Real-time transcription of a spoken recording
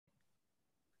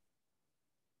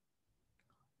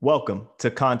Welcome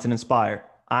to Content Inspire.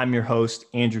 I'm your host,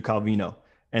 Andrew Calvino.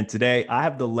 And today I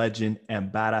have the legend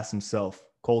and badass himself,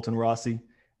 Colton Rossi,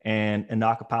 and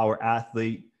Anaka Power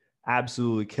athlete,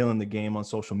 absolutely killing the game on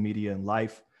social media and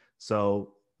life.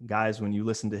 So, guys, when you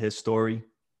listen to his story,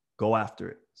 go after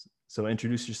it. So,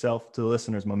 introduce yourself to the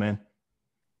listeners, my man.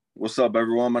 What's up,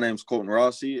 everyone? My name is Colton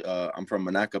Rossi. I'm from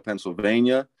Monaca,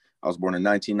 Pennsylvania. I was born in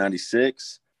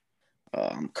 1996.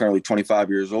 I'm currently 25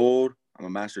 years old. I'm a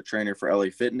master trainer for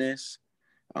LA Fitness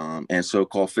and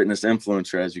so-called fitness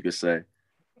influencer, as you could say.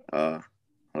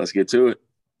 Let's get to it.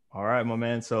 All right, my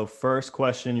man. So first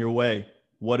question your way.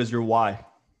 What is your why?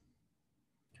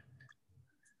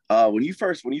 When you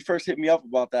first hit me up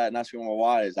about that and asking my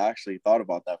why, I actually thought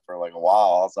about that for like a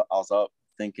while. I was up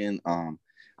thinking,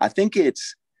 I think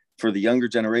it's for the younger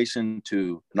generation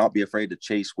to not be afraid to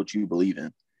chase what you believe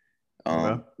in.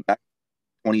 Back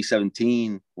in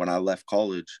 2017, when I left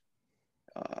college,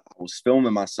 I was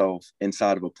filming myself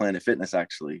inside of a Planet Fitness,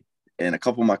 actually. And a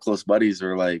couple of my close buddies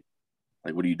were like,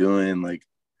 what are you doing? Like,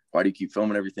 why do you keep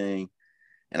filming everything?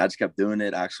 And I just kept doing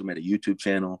it. I actually made a YouTube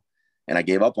channel and I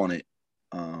gave up on it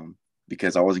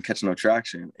because I wasn't catching no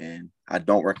traction. And I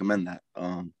don't recommend that.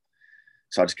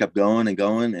 So I just kept going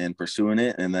and pursuing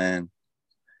it. And then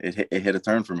it hit a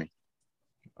turn for me.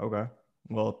 Okay.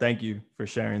 Well, thank you for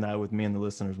sharing that with me and the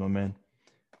listeners, my man.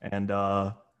 And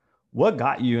what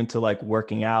got you into like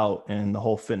working out and the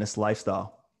whole fitness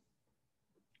lifestyle?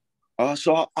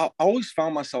 So I always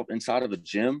found myself inside of a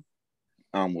gym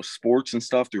with sports and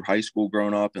stuff through high school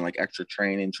growing up and like extra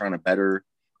training, trying to better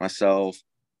myself.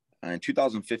 In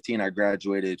 2015, I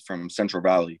graduated from Central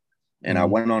Valley and I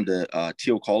went on to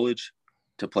Teal College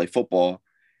to play football.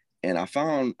 And I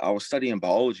found I was studying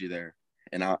biology there.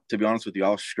 And to be honest with you, I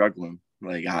was struggling.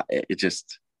 Like I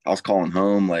was calling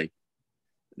home, like,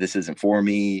 this isn't for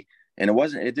me. And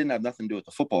it didn't have nothing to do with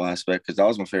the football aspect because that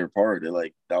was my favorite part.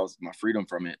 That was my freedom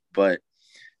from it. But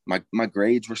my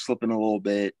grades were slipping a little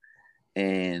bit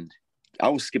and I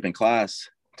was skipping class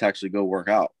to actually go work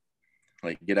out,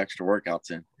 like get extra workouts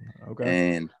in.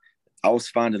 Okay. And I was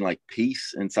finding like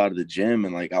peace inside of the gym.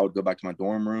 And like, I would go back to my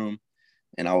dorm room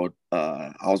and I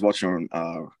was watching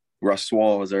Russ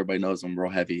Swall, as everybody knows him real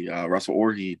heavy, Russell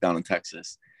Orhey down in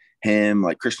Texas. Him,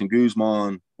 like Christian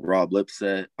Guzman, Rob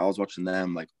Lipset. I was watching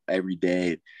them like every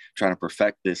day, trying to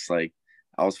perfect this. Like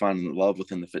I was finding love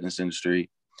within the fitness industry,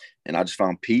 and I just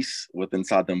found peace with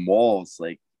inside them walls.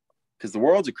 Like, because the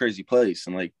world's a crazy place,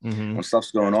 and like when stuff's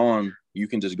going on, you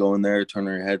can just go in there, turn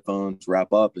on your headphones,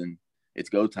 wrap up, and it's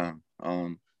go time.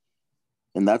 And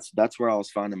that's where I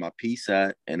was finding my peace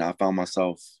at, and I found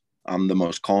myself I'm the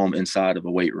most calm inside of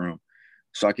a weight room.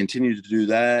 So I continued to do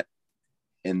that,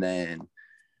 and then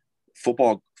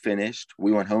football finished.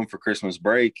 We went home for Christmas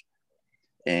break,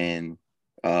 and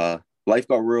life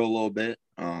got real a little bit.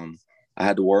 I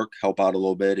had to work, help out a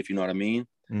little bit, if you know what I mean.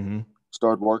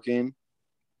 Started working,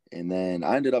 and then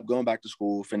I ended up going back to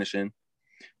school, finishing.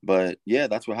 But yeah,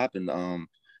 that's what happened.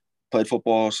 Played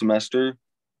football semester,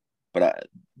 but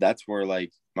that's where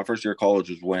like my first year of college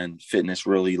was when fitness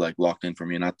really like locked in for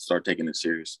me, and I started taking it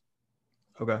serious.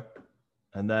 Okay.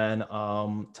 And then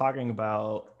talking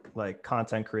about like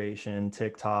content creation,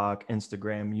 TikTok,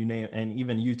 Instagram, you name, and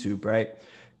even YouTube, right?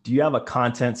 Do you have a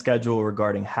content schedule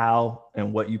regarding how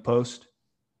and what you post?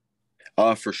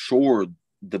 For sure.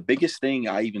 The biggest thing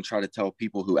I even try to tell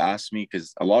people who ask me,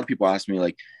 because a lot of people ask me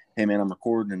like, hey man, I'm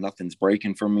recording and nothing's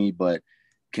breaking for me, but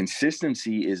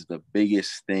consistency is the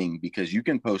biggest thing, because you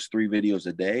can post 3 videos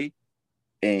a day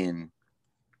and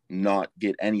not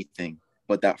get anything,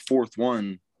 but that fourth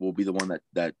one will be the one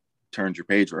that turns your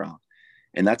page around.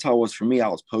 And that's how it was for me. I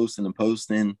was posting and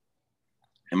posting,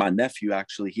 and my nephew,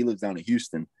 actually, he lives down in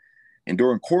Houston, and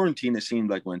during quarantine it seemed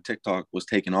like when TikTok was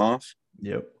taking off.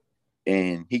 Yep.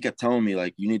 And he kept telling me,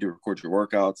 like, you need to record your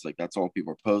workouts. Like, that's all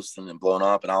people are posting and blowing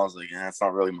up. And I was like, yeah, it's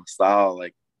not really my style.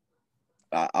 Like,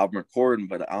 I'm recording,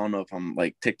 but I don't know if I'm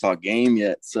like TikTok game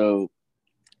yet. So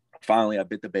finally I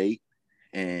bit the bait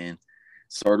and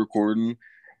started recording.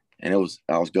 And I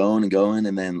was going and going.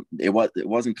 And then it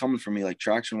wasn't coming for me like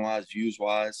traction wise, views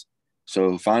wise.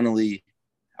 So finally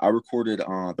I recorded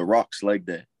the Rock's leg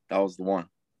day. That was the one.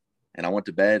 And I went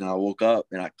to bed and I woke up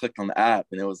and I clicked on the app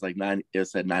and it was like it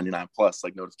said 99 plus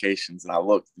like notifications. And I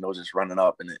looked and it was just running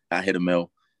up and I hit a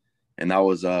mill. And that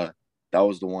was the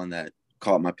one that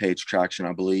caught my page traction,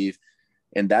 I believe.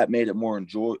 And that made it more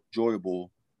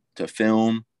enjoyable to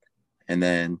film. And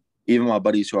then even my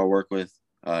buddies who I work with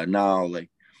now,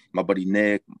 like my buddy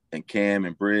Nick and Cam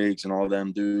and Briggs and all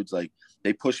them dudes, like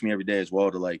they push me every day as well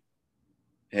to like,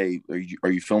 hey, are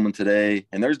you filming today?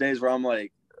 And there's days where I'm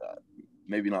like,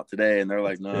 maybe not today. And they're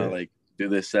like, no, like do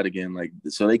this set again. Like,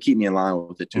 so they keep me in line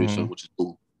with it too. So, which is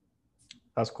cool.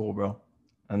 That's cool, bro.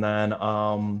 And then,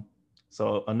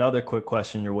 so another quick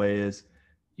question your way is,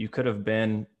 you could have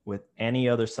been with any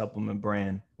other supplement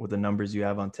brand with the numbers you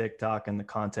have on TikTok and the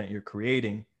content you're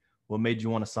creating. What made you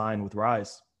want to sign with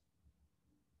Rise?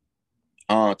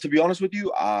 To be honest with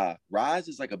you, Rise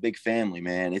is like a big family,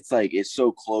 man. It's like, it's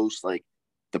so close. Like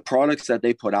the products that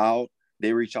they put out,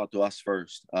 they reach out to us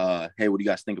first. Hey, what do you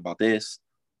guys think about this?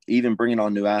 Even bringing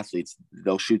on new athletes,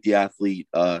 they'll shoot the athlete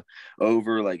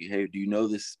over like, hey, do you know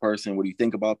this person? What do you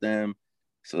think about them?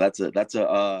 So that's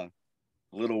a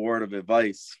little word of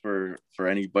advice for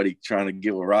anybody trying to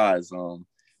get a Rise.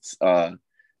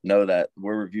 Know that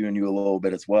we're reviewing you a little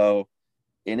bit as well,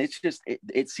 and it's just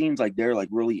it seems like they're like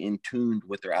really in tune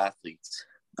with their athletes.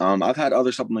 I've had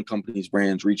other supplement companies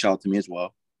brands reach out to me as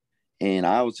well, and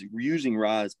I was using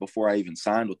Rise before I even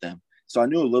signed with them, so I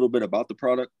knew a little bit about the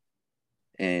product,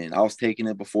 and I was taking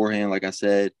it beforehand, like I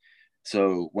said.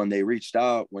 So when they reached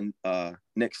out, when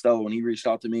Nick Stowe, when he reached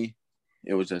out to me,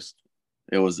 it was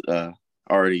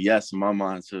already yes in my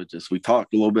mind. So just we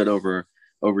talked a little bit over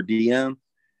DM,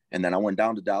 and then I went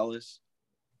down to Dallas,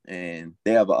 and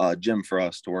they have a gym for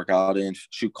us to work out in,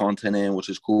 shoot content in, which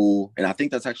is cool. And I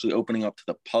think that's actually opening up to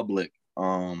the public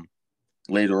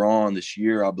later on this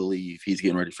year, I believe. He's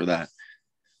getting ready for that.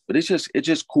 But it's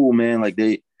just cool, man. Like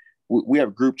we have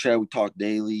a group chat, we talk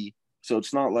daily. So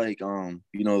it's not like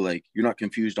like you're not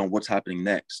confused on what's happening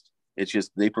next. It's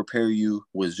just they prepare you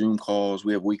with Zoom calls.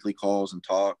 We have weekly calls and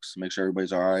talks to make sure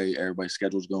everybody's all right, everybody's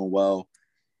schedule's going well.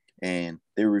 And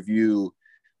they review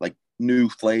like new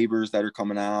flavors that are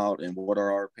coming out and what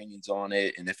are our opinions on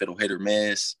it and if it'll hit or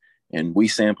miss. And we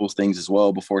sample things as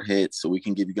well before it hits, so we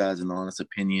can give you guys an honest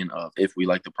opinion of if we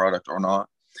like the product or not.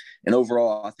 And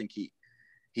overall, I think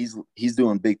he's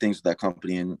doing big things with that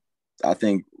company. And I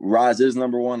think Rise is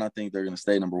number one. I think they're going to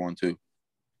stay number one too.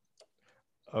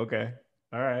 Okay.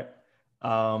 All right.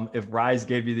 If Rise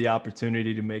gave you the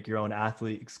opportunity to make your own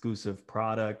athlete exclusive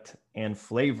product and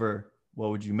flavor, what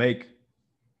would you make?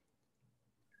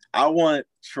 I want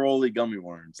Trolley gummy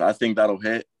worms. I think that'll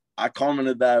hit. I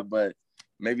commented that, but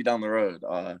maybe down the road.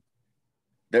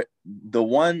 The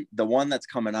one that's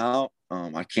coming out,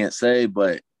 I can't say,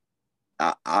 but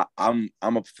I'm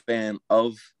a fan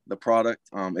of the product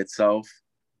itself.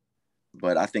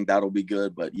 But I think that'll be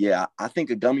good. But yeah, I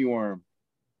think a gummy worm,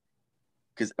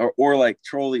 because or like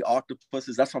Trolley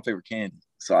octopuses, that's my favorite candy.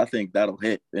 So I think that'll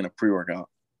hit in a pre-workout.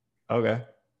 Okay.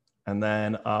 And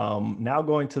then now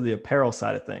going to the apparel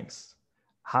side of things,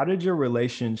 how did your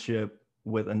relationship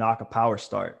with Anaka Power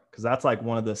start? Because that's like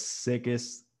one of the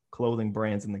sickest clothing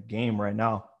brands in the game right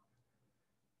now.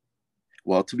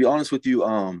 Well, to be honest with you,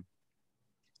 I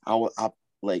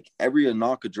like every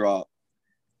Anaka drop.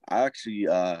 I actually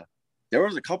there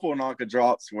was a couple of Anaka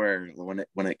drops where when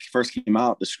it first came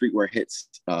out, the streetwear hits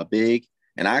big,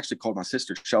 and I actually called my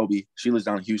sister Shelby. She lives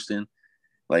down in Houston.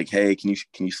 Like, hey, can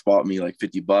you spot me like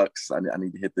 $50? I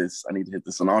need to hit this. I need to hit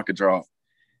this Anaka drop,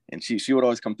 and she would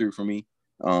always come through for me.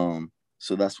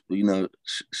 So that's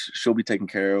she'll be taken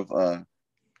care of.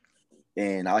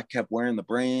 And I kept wearing the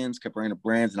brands,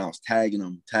 and I was tagging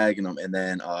them. And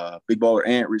then Big Baller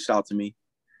Ant reached out to me.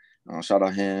 Shout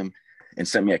out him, and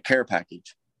sent me a care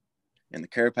package. And the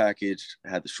care package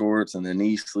had the shorts and the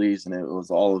knee sleeves, and it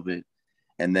was all of it.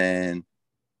 And then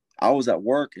I was at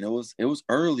work, and it was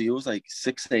early. It was like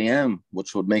 6 a.m.,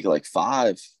 which would make it like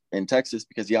 5 in Texas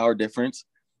because the hour difference.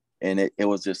 And it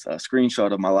was just a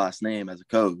screenshot of my last name as a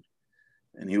code.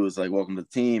 And he was like, welcome to the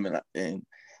team. And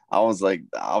I was like,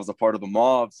 I was a part of the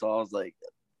mob. So I was like,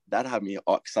 that had me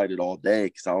excited all day,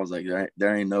 because I was like,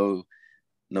 there ain't no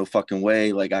fucking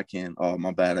way. Like I can, oh,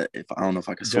 my bad. If I don't know if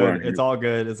I can swear. It's all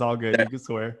good. It's all good. Yeah. You can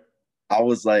swear. I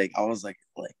was like,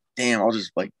 damn, I was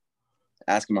just like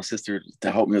asking my sister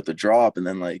to help me with the drop. And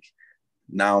then like,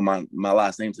 now my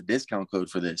last name's a discount code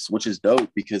for this, which is dope,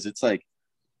 because it's like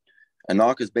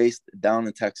Anaka's based down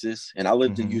in Texas, and I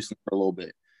lived in Houston for a little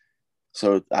bit.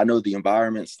 So I know the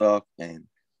environment stuff, and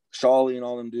Shawley and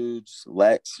all them dudes,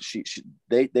 Lex,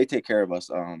 they take care of us.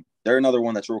 They're another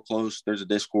one that's real close. There's a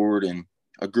Discord and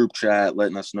a group chat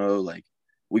letting us know, like,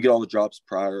 we get all the drops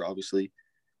prior, obviously,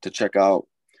 to check out.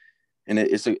 And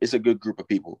it's a good group of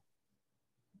people.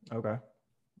 Okay.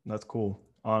 That's cool.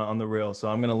 On the real. So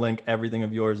I'm going to link everything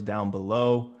of yours down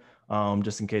below,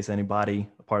 just in case anybody,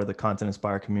 a part of the Content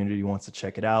Inspire community, wants to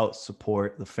check it out,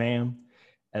 support the fam.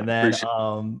 And then,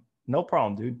 no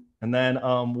problem, dude. And then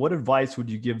what advice would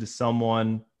you give to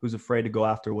someone who's afraid to go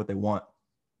after what they want?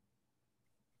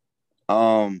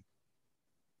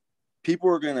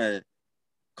 People are going to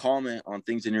comment on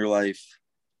things in your life,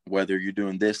 whether you're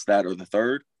doing this, that, or the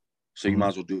third. So you might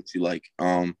as well do what you like.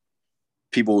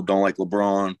 People don't like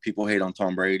LeBron. People hate on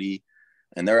Tom Brady,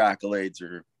 and their accolades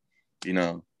are,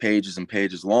 pages and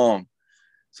pages long.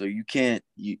 So you can't,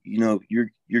 you're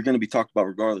going to be talked about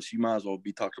regardless. You might as well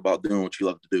be talked about doing what you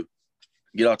love to do.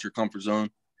 Get out your comfort zone,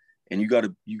 and you got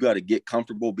to get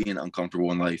comfortable being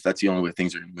uncomfortable in life. That's the only way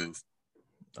things are going to move.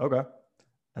 Okay.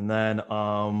 And then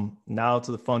now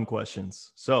to the fun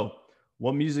questions. So,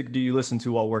 what music do you listen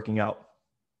to while working out?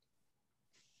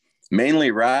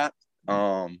 Mainly rap.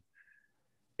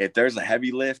 If there's a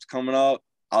heavy lift coming up,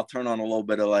 I'll turn on a little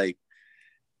bit of like,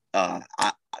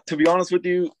 to be honest with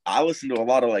you, I listen to a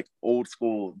lot of like old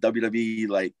school WWE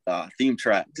like theme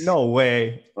tracks. No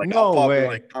way. Like No I'll pop way. in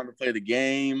like Time to Play the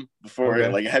Game before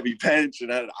like a heavy bench,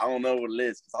 and I don't know what it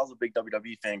is because I was a big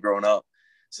WWE fan growing up,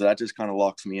 so that just kind of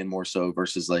locks me in more so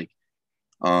versus like,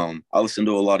 I listen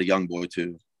to a lot of Young Boy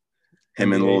too.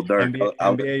 Him NBA, and Lil Durk.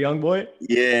 NBA Youngboy.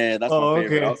 Yeah, that's my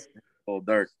favorite. Okay. Lil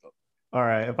Durk. All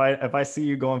right. If I see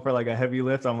you going for like a heavy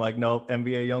lift, I'm like, nope,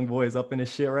 NBA Youngboy is up in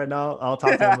his shit right now. I'll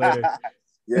talk to him later.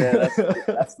 Yeah,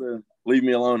 that's the leave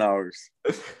me alone hours.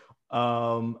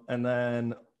 And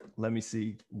then let me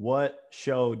see. What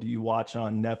show do you watch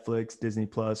on Netflix, Disney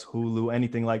Plus, Hulu,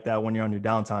 anything like that when you're on your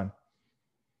downtime?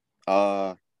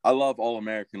 I love All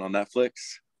American on Netflix.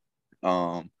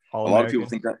 All a lot American? of people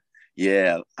think that.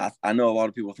 Yeah, I know a lot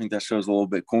of people think that show's a little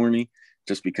bit corny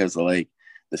just because of like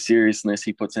the seriousness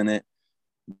he puts in it.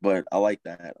 But I like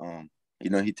that.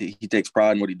 He takes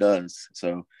pride in what he does.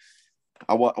 So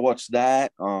I watch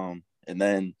that. And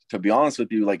then to be honest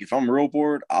with you, like if I'm real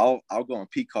bored, I'll go on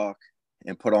Peacock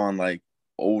and put on like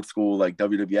old school like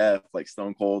WWF, like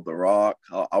Stone Cold, The Rock.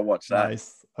 I'll watch that.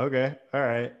 Nice. Okay. All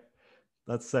right.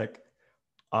 That's sick.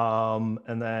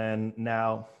 And then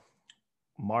now,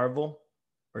 Marvel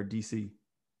or DC?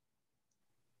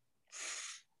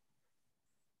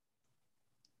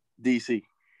 DC.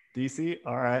 DC.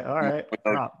 All right. All right.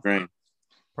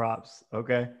 Props.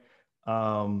 Okay.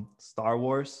 Star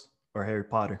Wars or Harry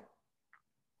Potter?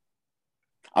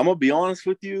 I'm gonna be honest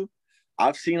with you.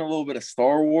 I've seen a little bit of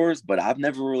Star Wars, but I've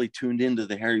never really tuned into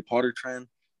the Harry Potter trend.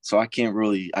 So I can't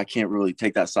really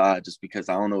take that side just because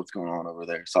I don't know what's going on over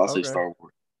there. So I'll say Star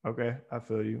Wars. Okay, I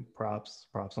feel you. Props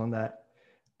on that.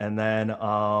 And then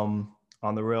on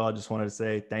the real, I just wanted to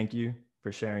say thank you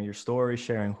for sharing your story,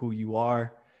 sharing who you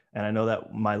are. And I know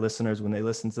that my listeners, when they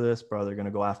listen to this, bro, they're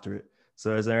gonna go after it.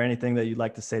 So is there anything that you'd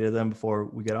like to say to them before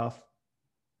we get off?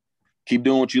 Keep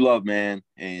doing what you love, man.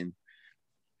 And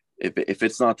if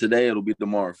it's not today, it'll be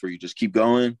tomorrow for you. Just keep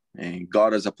going, and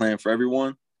God has a plan for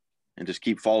everyone, and just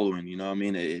keep following. You know what I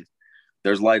mean?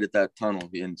 There's light at that tunnel,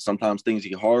 and sometimes things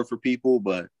get hard for people,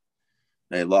 but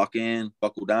hey, lock in,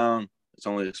 buckle down. It's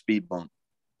only a speed bump.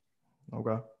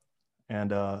 Okay.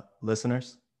 And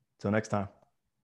listeners, till next time.